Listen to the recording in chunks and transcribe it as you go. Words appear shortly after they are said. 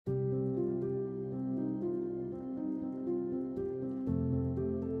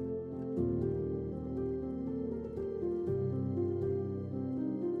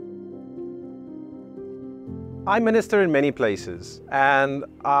I minister in many places, and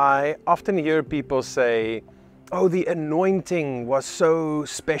I often hear people say, oh, the anointing was so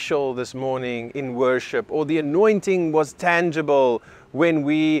special this morning in worship, or the anointing was tangible when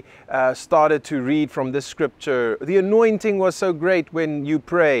we started to read from this scripture. The anointing was so great when you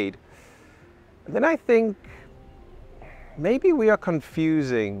prayed. And then I think maybe we are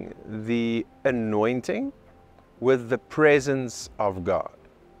confusing the anointing with the presence of God.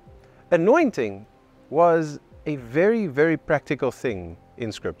 Anointing was a very, very practical thing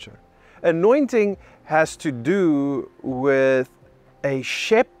in Scripture. Anointing has to do with a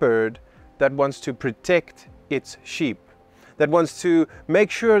shepherd that wants to protect its sheep, that wants to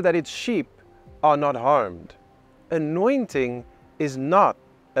make sure that its sheep are not harmed. Anointing is not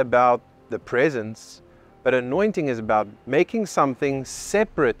about the presence, but anointing is about making something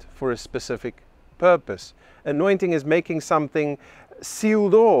separate for a specific purpose. Anointing is making something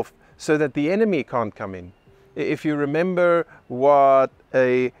sealed off so that the enemy can't come in. If you remember what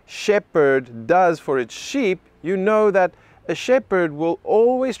a shepherd does for its sheep, you know that a shepherd will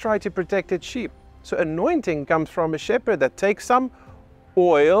always try to protect its sheep. So anointing comes from a shepherd that takes some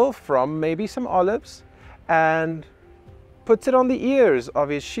oil from maybe some olives and puts it on the ears of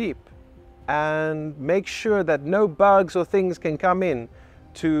his sheep and makes sure that no bugs or things can come in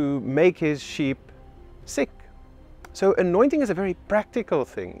to make his sheep sick. So anointing is a very practical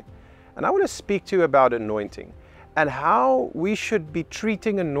thing. And I want to speak to you about anointing and how we should be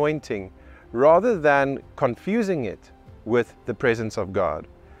treating anointing rather than confusing it with the presence of God.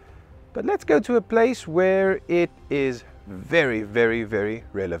 But let's go to a place where it is very, very, very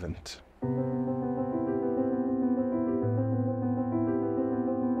relevant.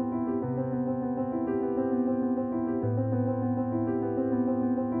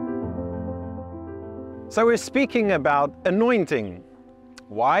 So we're speaking about anointing.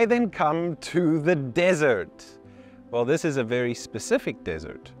 Why then come to the desert? Well, this is a very specific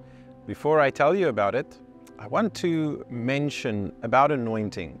desert. Before I tell you about it, I want to mention about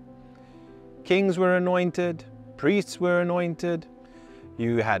anointing. Kings were anointed, priests were anointed,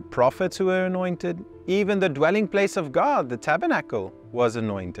 you had prophets who were anointed, even the dwelling place of God, the tabernacle, was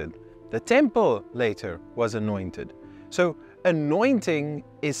anointed. The temple later was anointed. So anointing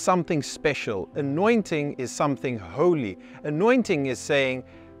is something special. Anointing is something holy. Anointing is saying,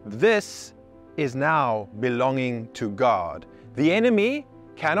 this is now belonging to God. The enemy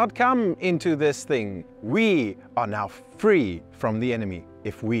cannot come into this thing. We are now free from the enemy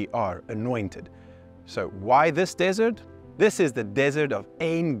if we are anointed. So why this desert? This is the desert of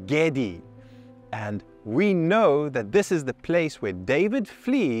En Gedi. And we know that this is the place where David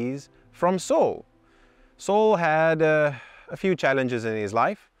flees from Saul. Saul had a few challenges in his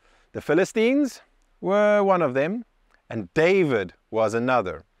life. The Philistines were one of them, and David was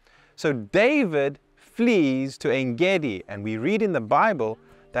another. So David flees to En Gedi, and we read in the Bible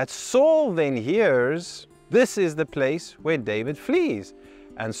that Saul then hears this is the place where David flees.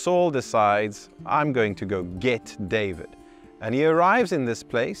 And Saul decides, I'm going to go get David. And he arrives in this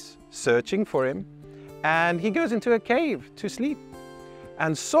place, searching for him, and he goes into a cave to sleep.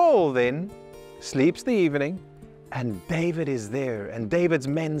 And Saul then sleeps the evening, and David is there, and David's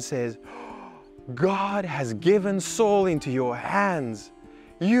men says, God has given Saul into your hands.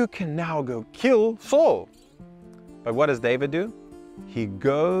 You can now go kill Saul. But what does David do? He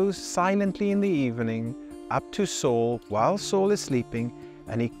goes silently in the evening up to Saul while Saul is sleeping,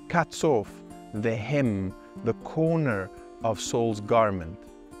 and he cuts off the hem, the corner of Saul's garment.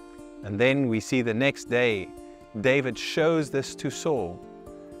 And then we see the next day, David shows this to Saul,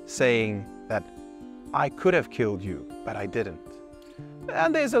 saying that I could have killed you, but I didn't.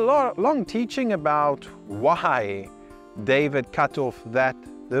 And there's a long teaching about why David cut off that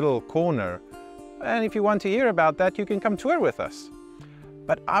little corner. And if you want to hear about that, you can come tour with us.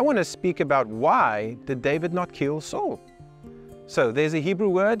 But I want to speak about why did David not kill Saul? So there's a Hebrew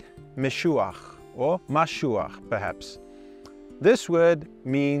word, meshuach, or mashuach perhaps. This word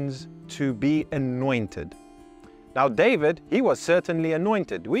means to be anointed. Now David, he was certainly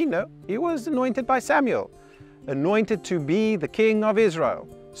anointed. We know he was anointed by Samuel, anointed to be the king of Israel.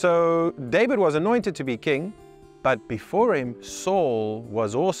 So David was anointed to be king, but before him, Saul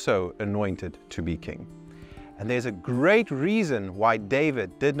was also anointed to be king. And there's a great reason why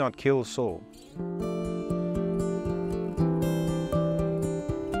David did not kill Saul.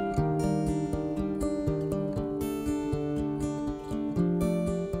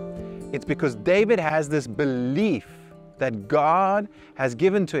 It's because David has this belief that God has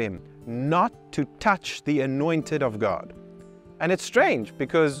given to him not to touch the anointed of God. And it's strange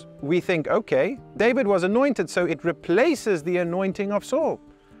because we think, okay, David was anointed, so it replaces the anointing of Saul.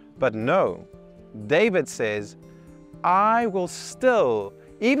 But no, David says, I will still,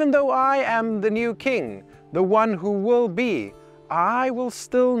 even though I am the new king, the one who will be, I will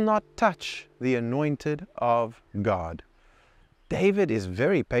still not touch the anointed of God. David is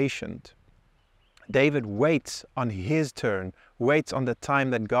very patient. David waits on his turn, waits on the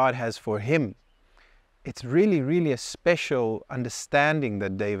time that God has for him. It's really, really a special understanding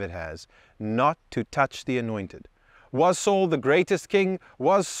that David has, not to touch the anointed. Was Saul the greatest king?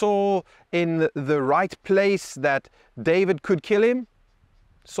 Was Saul in the right place that David could kill him?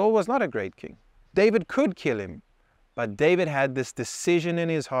 Saul was not a great king. David could kill him. But David had this decision in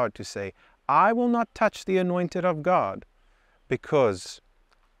his heart to say, I will not touch the anointed of God because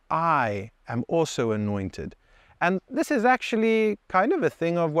I am also anointed. And this is actually kind of a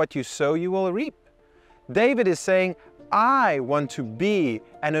thing of what you sow, you will reap. David is saying, I want to be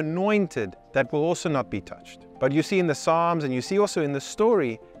an anointed that will also not be touched. But you see in the Psalms and you see also in the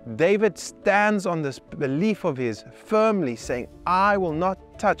story, David stands on this belief of his firmly saying, I will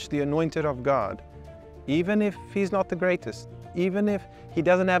not touch the anointed of God, even if he's not the greatest, even if he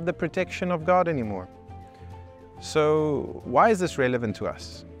doesn't have the protection of God anymore. So why is this relevant to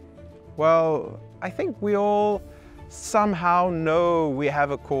us? Well, I think we all somehow know we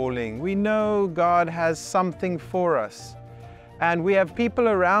have a calling. We know God has something for us. And we have people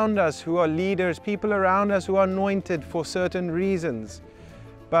around us who are leaders, people around us who are anointed for certain reasons.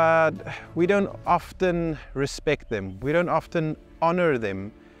 But we don't often respect them. We don't often honor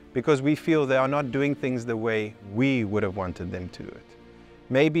them because we feel they are not doing things the way we would have wanted them to do it.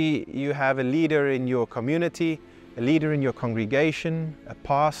 Maybe you have a leader in your community, a leader in your congregation, a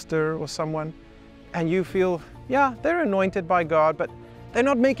pastor or someone, and you feel, yeah, they're anointed by God, but they're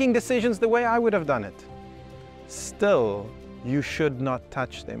not making decisions the way I would have done it. Still, you should not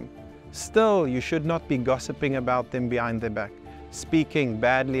touch them. Still, you should not be gossiping about them behind their back, speaking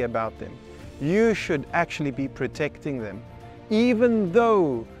badly about them. You should actually be protecting them. Even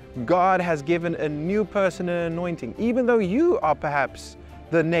though God has given a new person an anointing, even though you are perhaps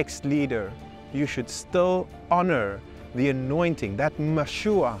the next leader, you should still honor the anointing, that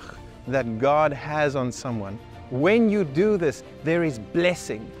mashuach that God has on someone. When you do this, there is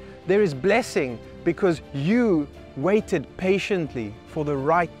blessing. There is blessing because you waited patiently for the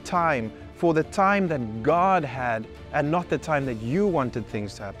right time, for the time that God had and not the time that you wanted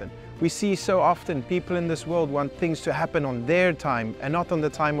things to happen. We see so often people in this world want things to happen on their time and not on the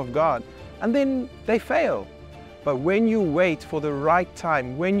time of God, and then they fail. But when you wait for the right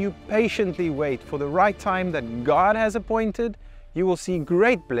time, when you patiently wait for the right time that God has appointed, you will see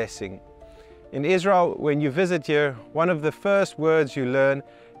great blessing. In Israel, when you visit here, one of the first words you learn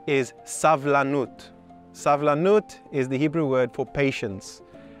is savlanut. Savlanut is the Hebrew word for patience.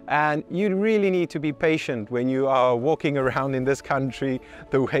 And you really need to be patient when you are walking around in this country,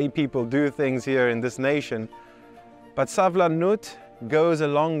 the way people do things here in this nation. But savlanut goes a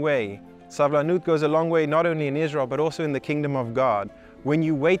long way. Savlanut goes a long way not only in Israel, but also in the kingdom of God. When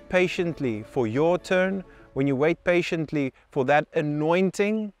you wait patiently for your turn, when you wait patiently for that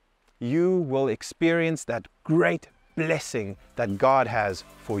anointing, you will experience that great blessing that God has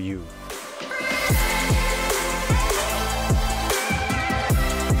for you.